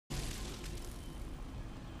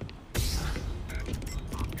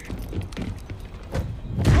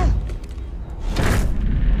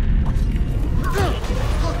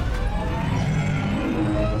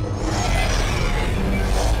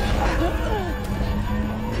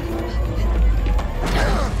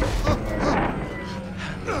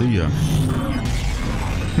See ya.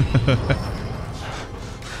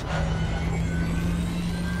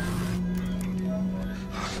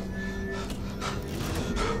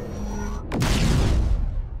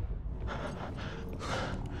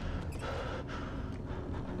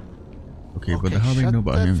 Okay, but how do they know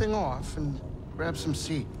about him? Shut that thing off and grab some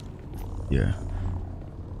seat. Yeah.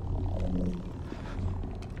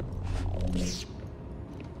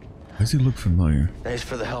 Does he look familiar? Thanks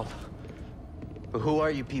for the help. But who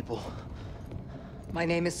are you people? My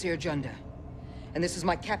name is Sir Junda, and this is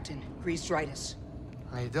my captain, BD-1.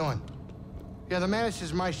 How you doing? Yeah, the Mantis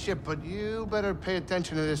is my ship, but you better pay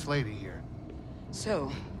attention to this lady here.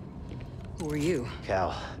 So, who are you?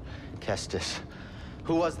 Cal. Kestis.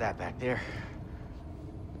 Who was that back there?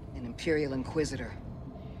 An Imperial Inquisitor.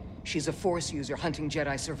 She's a Force user hunting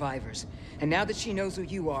Jedi survivors. And now that she knows who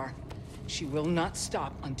you are, she will not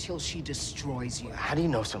stop until she destroys you. How do you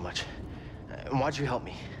know so much? And why'd you help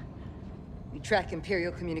me? We track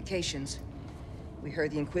Imperial communications. We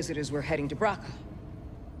heard the Inquisitors were heading to Bracca.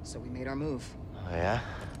 So we made our move. Oh, yeah?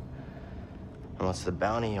 And what's the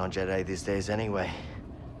bounty on Jedi these days anyway?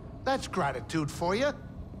 That's gratitude for you.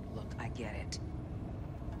 Look, I get it.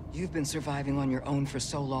 You've been surviving on your own for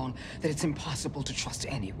so long that it's impossible to trust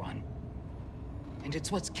anyone. And it's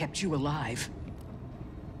what's kept you alive.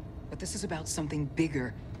 But this is about something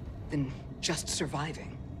bigger than just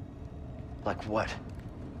surviving. Like what?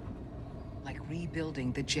 Like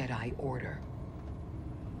rebuilding the Jedi Order.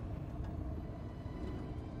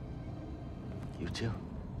 You two?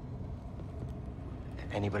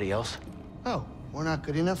 Anybody else? Oh, we're not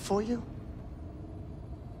good enough for you?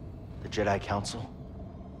 The Jedi Council?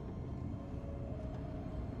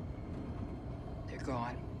 They're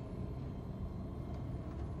gone.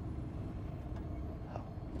 Oh.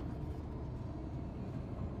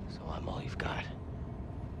 So I'm all you've got.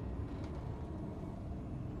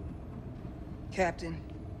 Captain,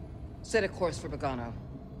 set a course for Bogano.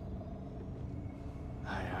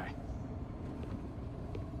 Aye, aye.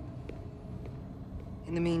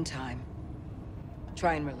 In the meantime,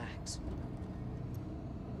 try and relax.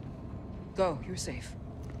 Go, you're safe.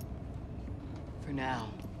 For now.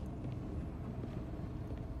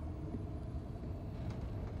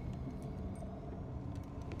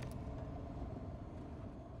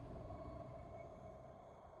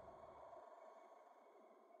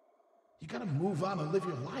 You gotta move on and live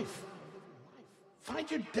your life. Find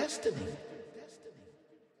your destiny.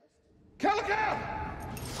 Calico!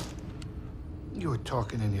 You were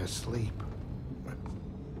talking in your sleep.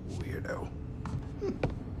 Weirdo.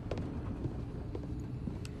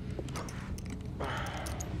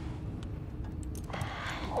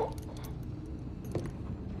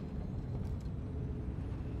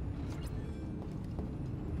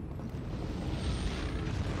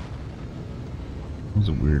 That was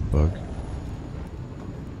a weird bug.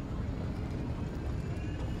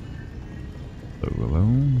 Oh, hello?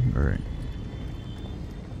 Alright.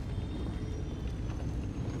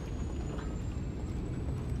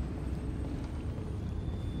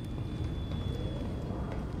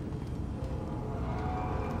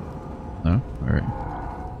 No? Alright.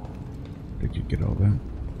 Did you get all that?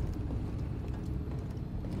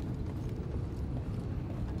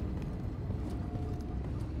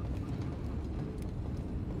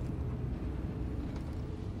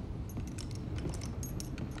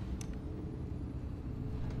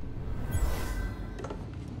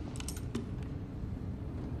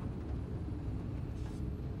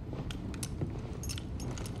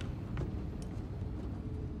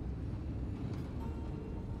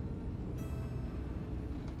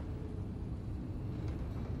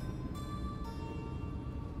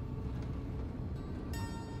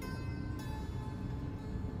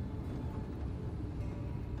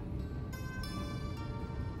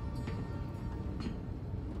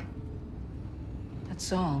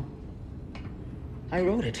 Song. I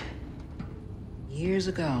wrote it. Years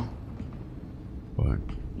ago. What?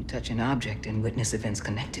 You touch an object and witness events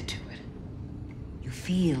connected to it. You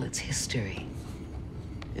feel its history.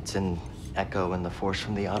 It's an echo in the Force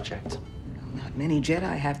from the object. Not many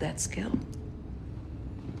Jedi have that skill.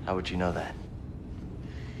 How would you know that?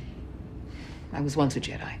 I was once a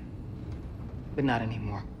Jedi, but not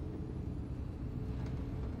anymore.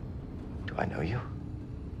 Do I know you?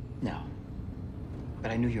 No. But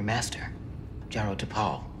I knew your master, Jaro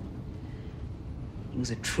Tapal. He was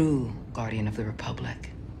a true guardian of the Republic.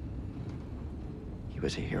 He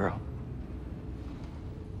was a hero.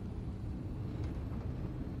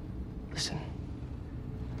 Listen.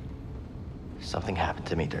 Something happened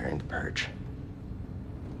to me during the Purge.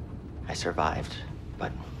 I survived,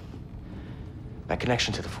 but my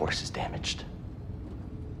connection to the Force is damaged.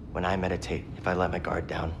 When I meditate, if I let my guard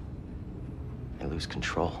down, I lose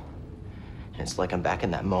control. And it's like I'm back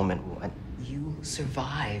in that moment when... You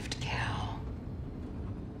survived, Cal.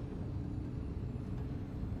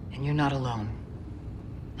 And you're not alone.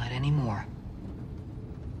 Not anymore.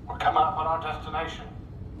 We're coming up on our destination.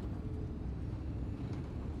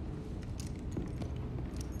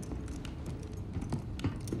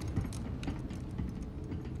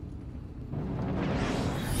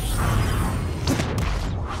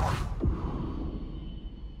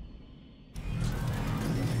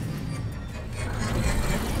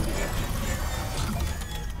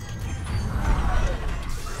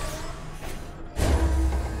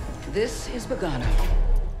 This is Bogano.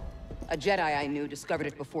 A Jedi I knew discovered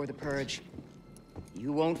it before the Purge.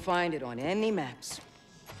 You won't find it on any maps.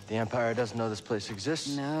 The Empire doesn't know this place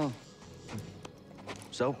exists. No.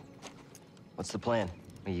 So, what's the plan?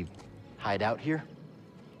 We hide out here?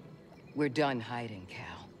 We're done hiding,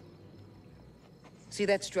 Cal. See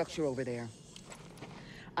that structure over there?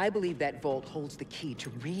 I believe that vault holds the key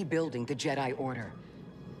to rebuilding the Jedi Order.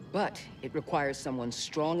 But it requires someone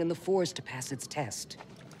strong in the Force to pass its test.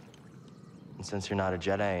 And since you're not a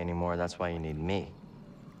Jedi anymore, that's why you need me.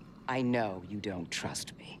 I know you don't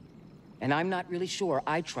trust me. And I'm not really sure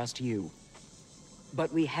I trust you.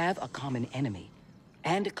 But we have a common enemy.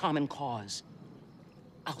 And a common cause.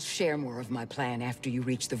 I'll share more of my plan after you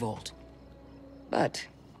reach the vault. But,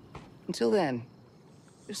 until then,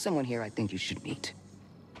 there's someone here I think you should meet.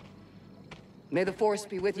 May the Force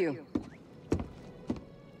be with you.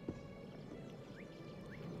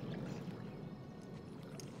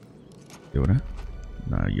 Yoda?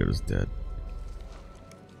 Nah, Yoda's dead.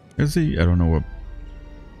 Is he? I don't know what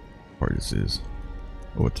part this is.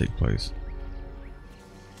 Or what take place.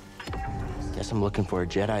 Guess I'm looking for a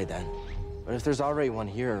Jedi then. But if there's already one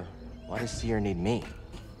here, why does Seer need me?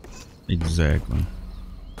 Exactly.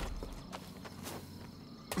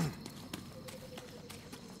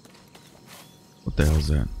 What the hell is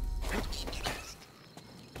that?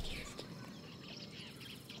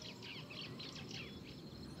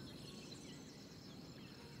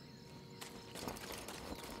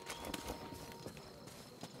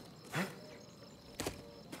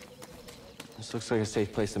 This looks like a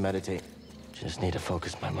safe place to meditate. Just need to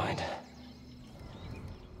focus my mind.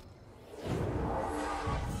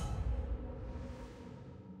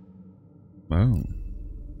 Oh.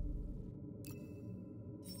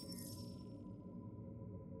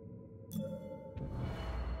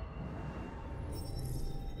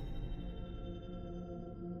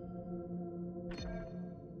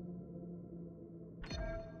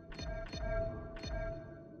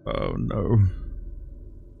 Oh no.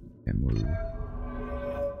 Can't move.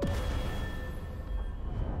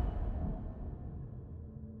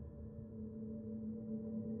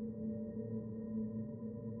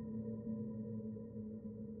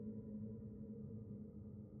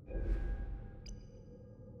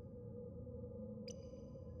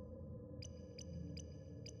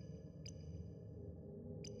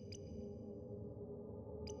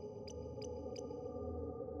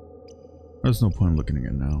 There's no point in looking at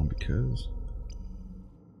it now because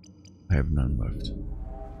I have none left.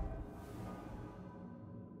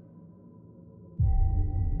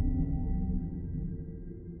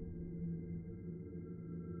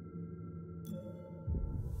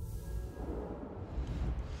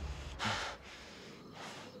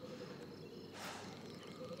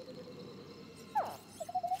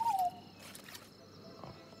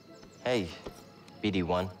 Hey,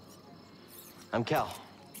 BD-1. I'm Cal.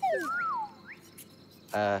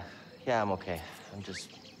 Yeah, I'm okay.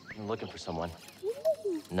 I'm looking for someone.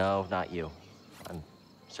 No, not you. I'm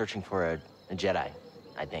searching for a Jedi,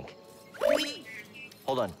 I think.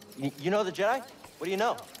 Hold on. You know the Jedi? What do you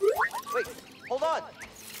know? Wait, hold on!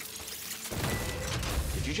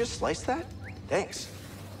 Did you just slice that? Thanks.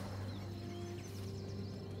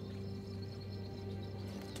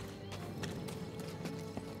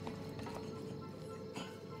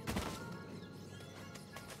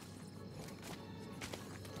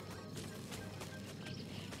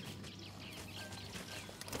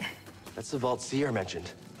 That's the vault Seer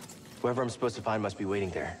mentioned. Whoever I'm supposed to find must be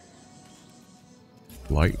waiting there.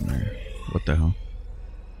 Lightning. What the hell?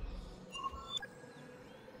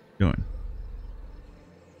 Doing?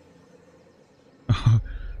 I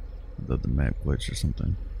thought the map glitched or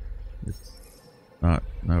something. It's not.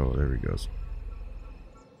 No, there he goes.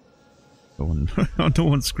 No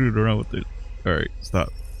one screwed around with it. Alright, stop.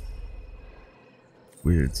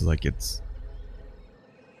 Weird. It's like it's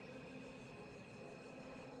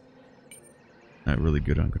not really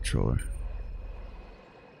good on controller.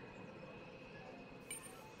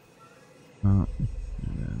 And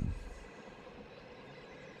then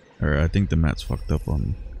think the mat's fucked up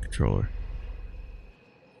on the controller.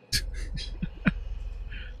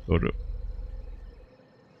 Hold up.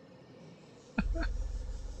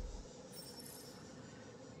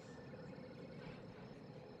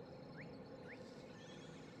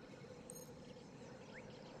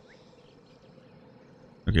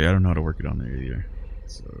 Okay, I don't know how to work it on there either.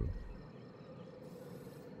 So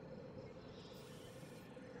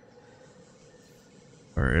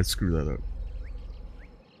alright, let's screw that up.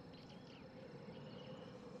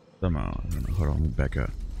 Somehow, I don't know. Hold on, let me back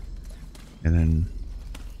up. And then,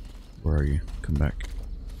 where are you? Come back.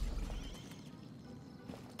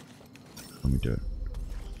 Let me do it.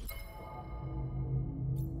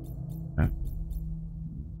 Ah.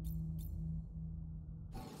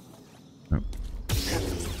 Nope.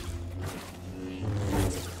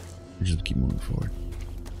 We just keep moving forward.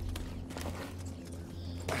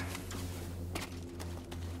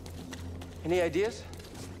 Any ideas?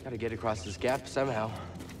 Gotta get across this gap somehow.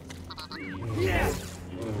 Yeah.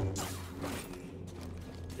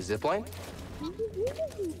 The zip line?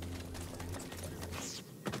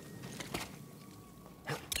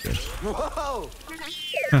 Whoa!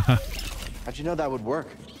 How'd you know that would work?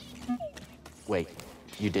 Wait,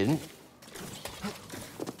 you didn't?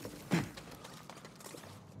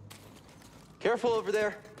 Careful over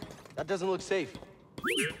there. That doesn't look safe.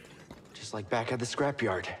 Just like back at the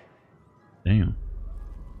scrapyard. Damn.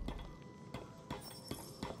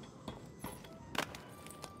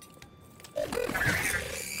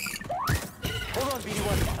 Hold on,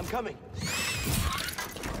 BD-1. I'm coming.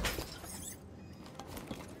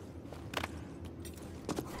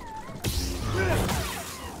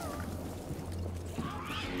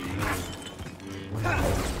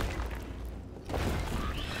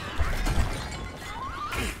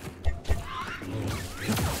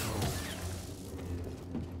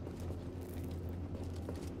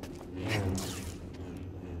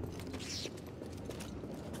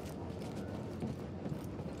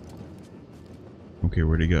 Okay,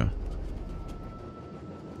 where'd he go?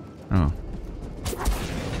 Oh.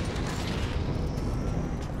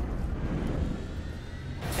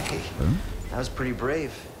 Hey, Huh? that was pretty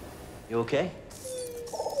brave. You okay?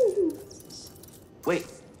 Wait,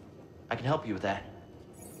 I can help you with that.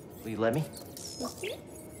 Will you let me?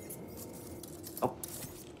 Oh,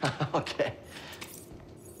 okay.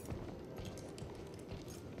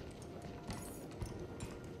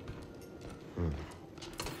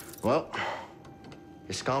 Well,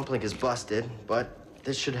 your scomp link is busted, but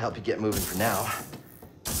this should help you get moving for now.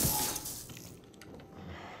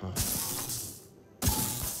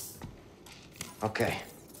 Okay,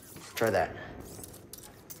 try that.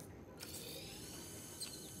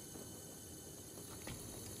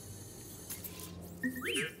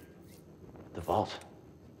 The vault.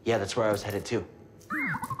 Yeah, that's where I was headed to.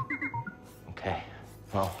 Okay,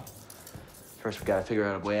 well, first we gotta figure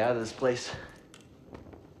out a way out of this place.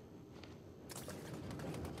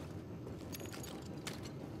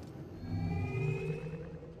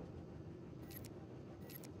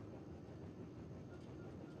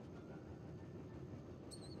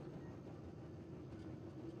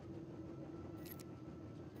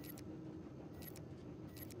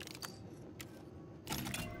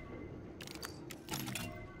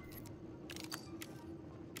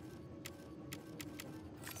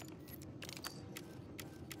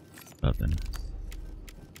 Nothing.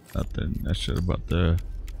 Nothing. That shit about the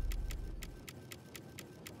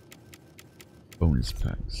bonus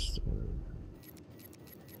packs.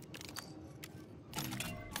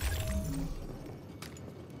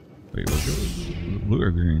 Wait, was it blue or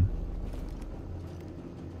green?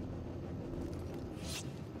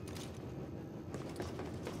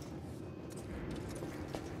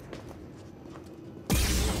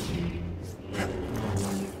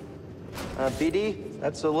 BD,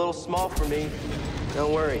 that's a little small for me.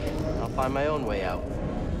 Don't worry, I'll find my own way out.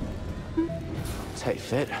 Tight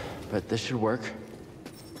fit, but this should work.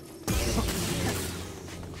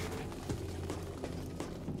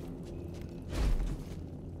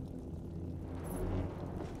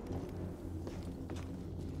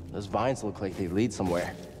 Those vines look like they lead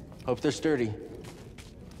somewhere. Hope they're sturdy.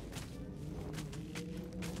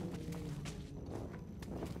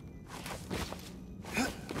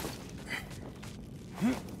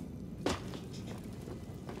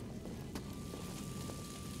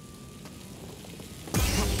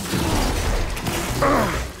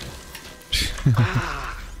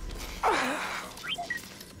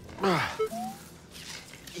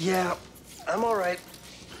 Yeah, I'm all right.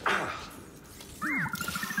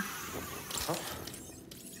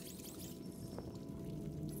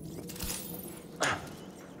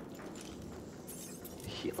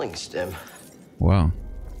 Earthling stim. Wow.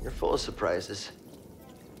 You're full of surprises.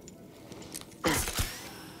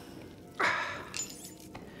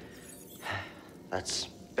 That's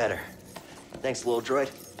better. Thanks, little droid.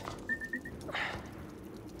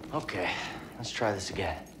 Okay, let's try this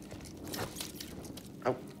again.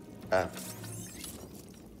 Oh,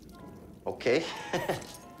 okay.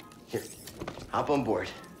 Here, hop on board.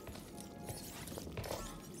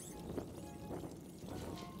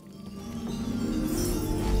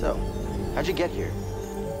 So, how'd you get here?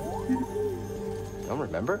 Don't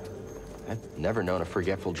remember? I've never known a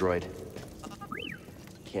forgetful droid.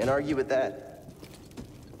 Can't argue with that.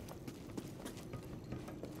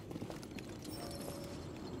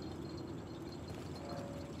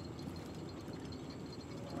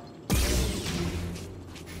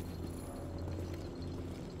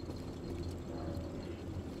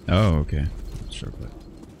 Oh, okay. Shortcut.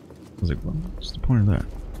 I was like, well, what's the point of that?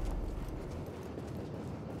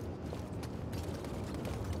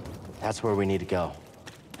 That's where we need to go.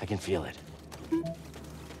 I can feel it. Come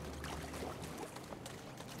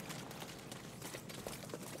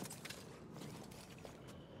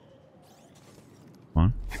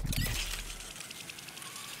on.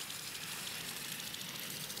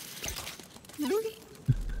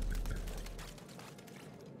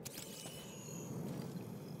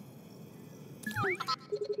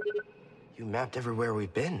 You mapped everywhere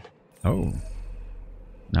we've been. Oh.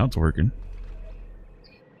 Now it's working.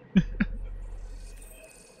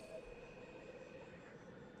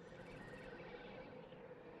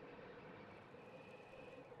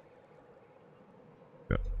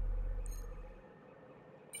 Yeah.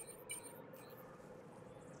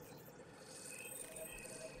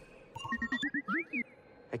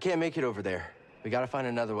 I can't make it over there. We gotta find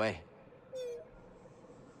another way.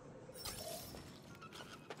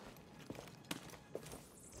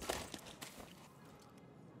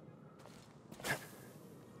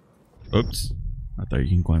 Oops. I thought you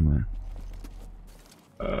can climb there.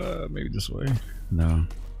 Maybe this way? No.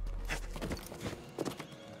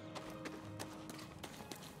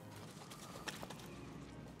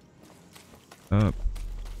 Up.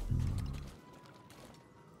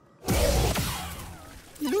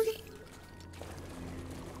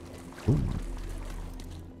 Ooh.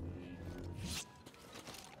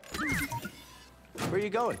 Where are you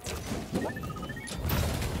going?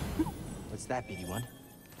 What's that, BD-1?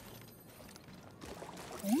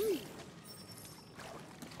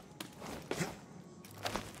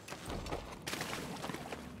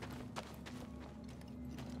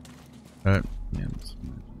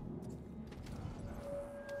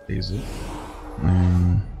 Yeah, is it?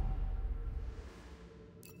 Man.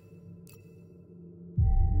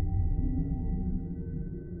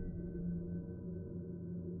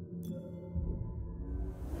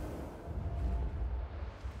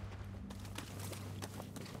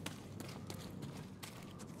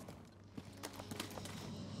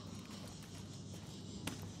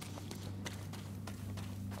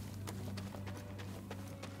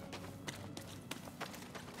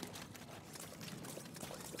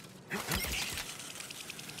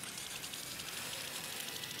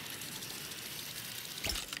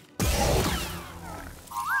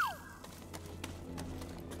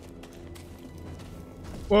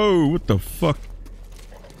 Whoa, what the fuck?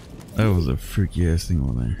 That was a freaky ass thing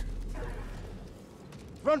on there.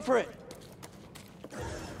 Run for it! Is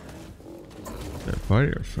that fight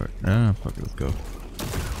or fuck? Ah, fuck it, let's go.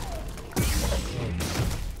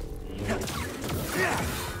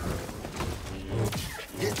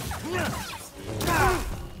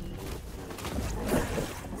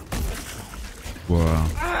 Wow.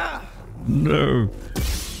 No.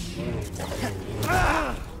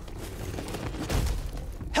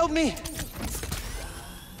 Help me!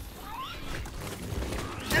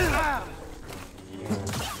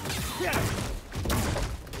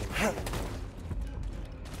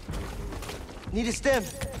 Need a stem.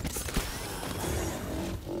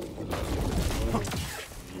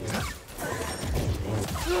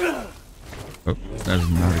 Oh, that's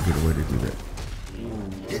not a good way to do that.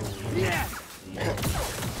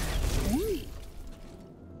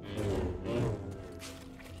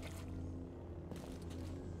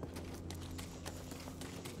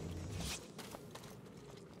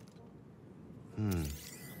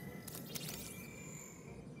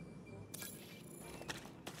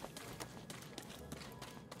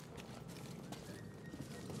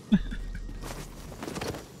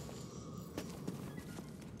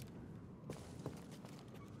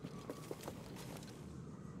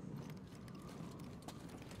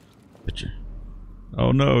 Picture.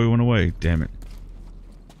 Oh no, it went away. Damn it.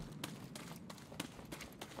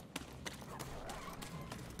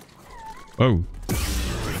 Oh.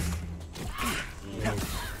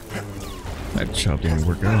 That chop didn't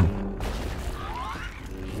work out.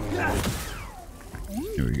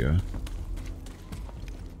 Here we go.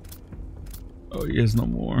 Oh, he has no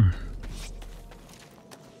more.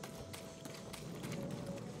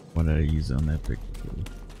 What did I use on that picture?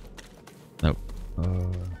 Nope.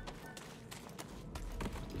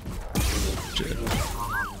 Shit.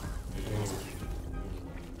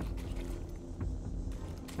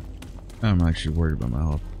 I'm actually worried about my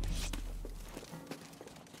health.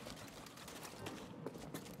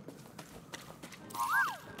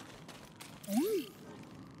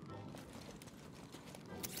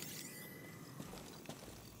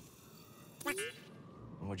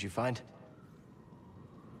 What'd you find?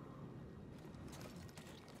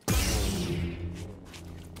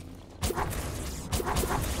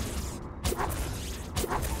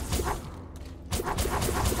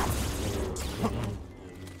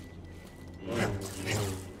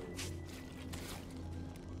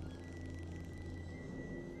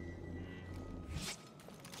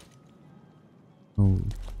 Oh,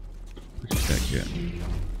 where's that yet?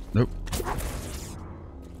 Nope.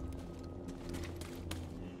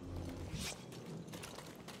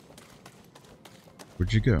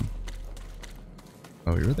 Where'd you go?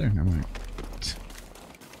 Oh, you're right there. Never mind.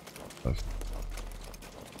 Left.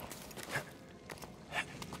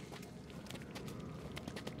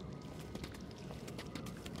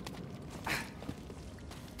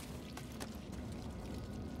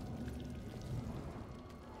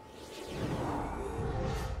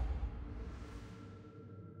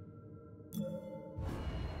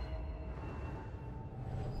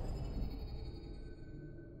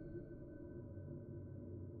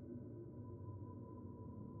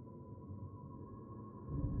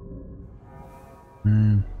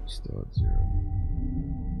 Still at 0.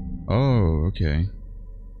 Oh, okay.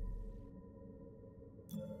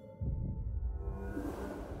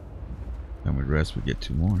 Then with rest, we get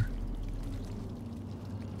 2 more.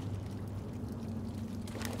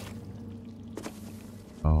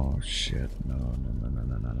 Oh shit! No.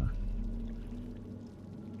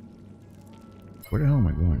 Where the hell am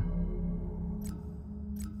I going?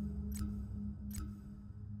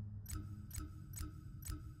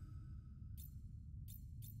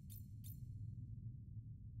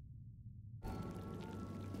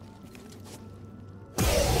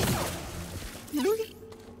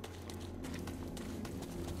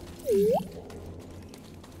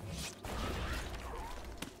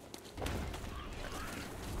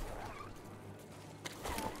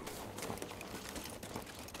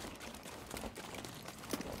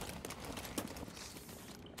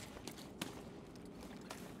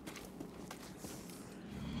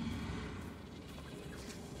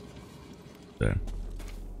 There.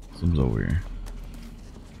 Something's over here.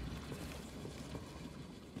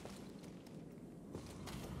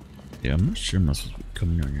 Yeah, I'm not sure I'm supposed to be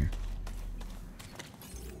coming on here.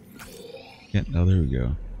 Yeah, oh, there we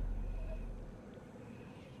go.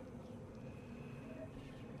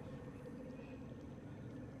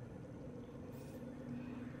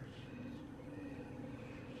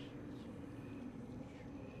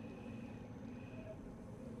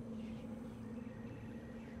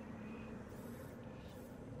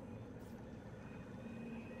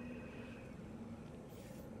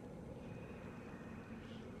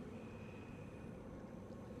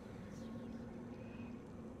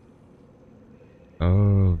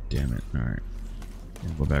 Oh, damn it. Alright.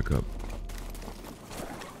 I'll go back up.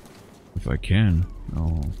 If I can.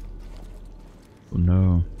 Oh. Oh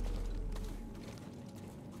no.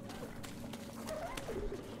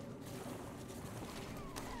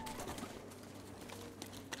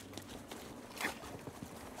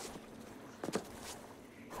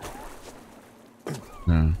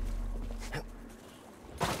 No.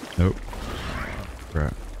 Nope.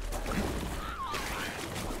 Crap.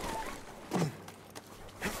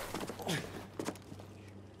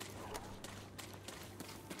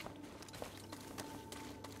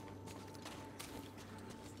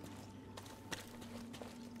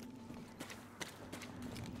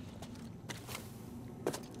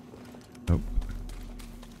 Nope.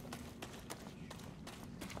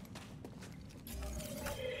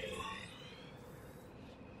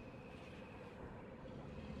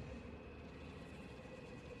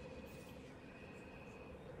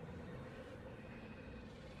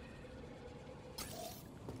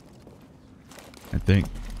 I think.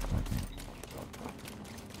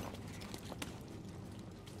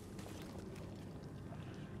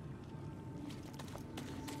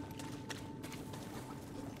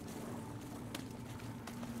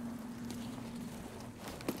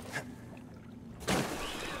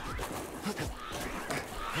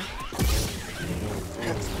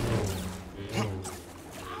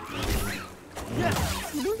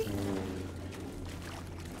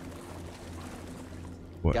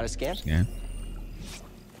 What? Got a scan? Scan?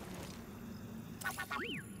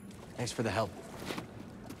 Thanks for the help.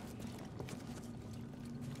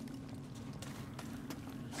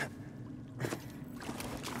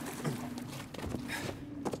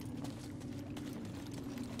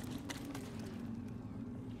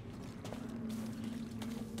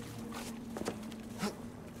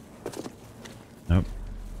 Nope.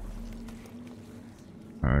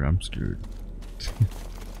 Alright, I'm screwed.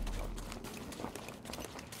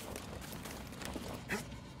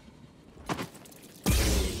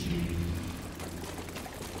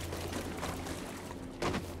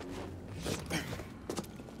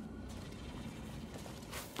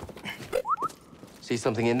 See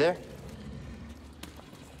something in there?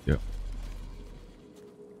 Yep.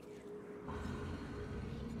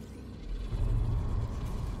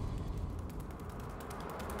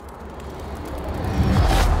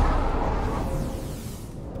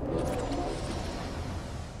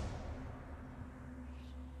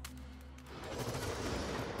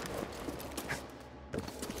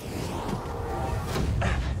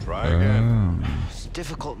 Try again. It's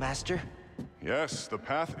difficult, Master. Yes, the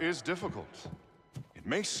path is difficult. It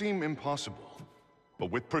may seem impossible, but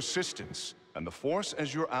with persistence and the Force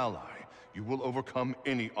as your ally, you will overcome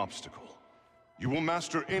any obstacle. You will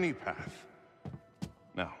master any path.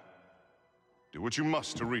 Now, do what you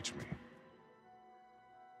must to reach me.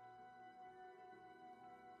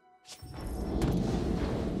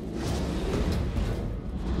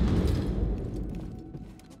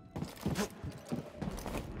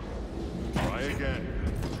 Try again.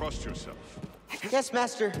 Trust yourself. Yes,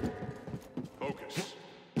 Master. Focus.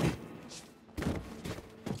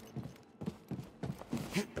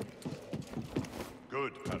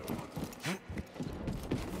 Good, Padawan.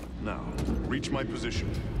 Now, reach my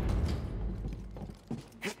position.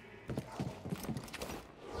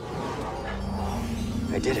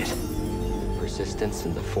 I did it. Persistence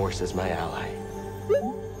and the Force is my ally.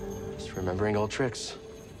 Just remembering old tricks.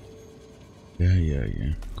 Yeah.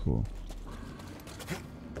 Cool.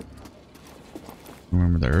 I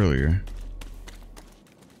remember that earlier.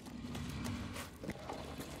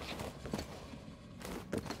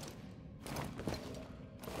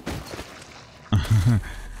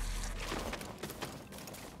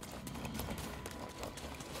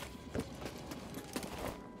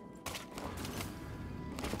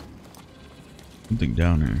 Something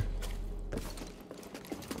down there.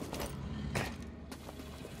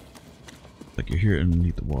 Like you hear it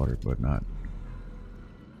underneath the water, but not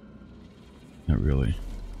really.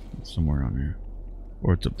 It's somewhere on here.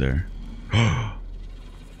 Or it's up there.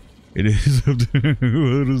 It is up there.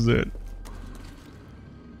 What is that? Is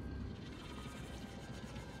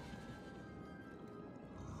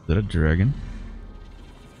that a dragon?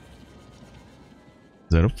 Is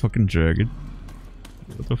that a fucking dragon?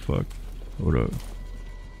 What the fuck? Hold up.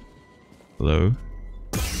 Hello?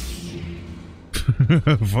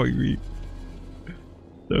 Fuck me.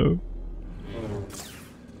 No.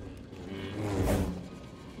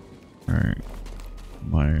 Alright.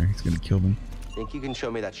 Meyer, he's gonna kill me. Think you can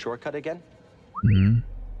show me that shortcut again? Mm-hmm.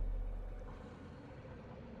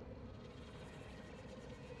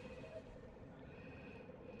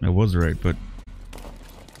 I was right, but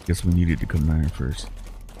I guess we needed to come down here first.